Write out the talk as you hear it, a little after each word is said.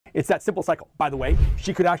It's that simple cycle. By the way,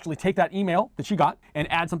 she could actually take that email that she got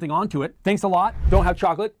and add something onto it. Thanks a lot. Don't have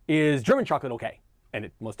chocolate. Is German chocolate okay? And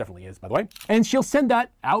it most definitely is, by the way. And she'll send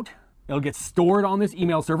that out. It'll get stored on this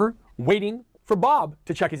email server, waiting for Bob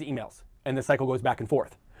to check his emails. And the cycle goes back and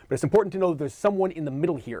forth. But it's important to know that there's someone in the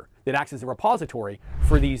middle here that acts as a repository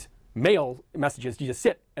for these mail messages to just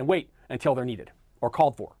sit and wait until they're needed or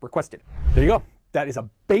called for, requested. There you go. That is a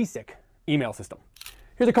basic email system.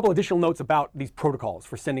 Here's a couple additional notes about these protocols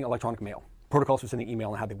for sending electronic mail. Protocols for sending email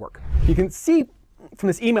and how they work. You can see from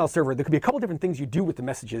this email server, there could be a couple different things you do with the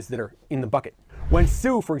messages that are in the bucket. When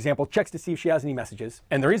Sue, for example, checks to see if she has any messages,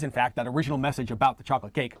 and there is in fact that original message about the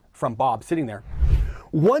chocolate cake from Bob sitting there,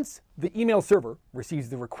 once the email server receives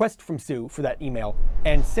the request from Sue for that email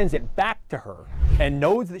and sends it back to her and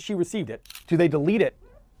knows that she received it, do they delete it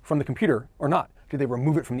from the computer or not? Do they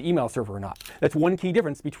remove it from the email server or not? That's one key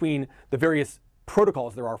difference between the various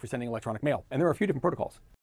protocols there are for sending electronic mail. And there are a few different protocols.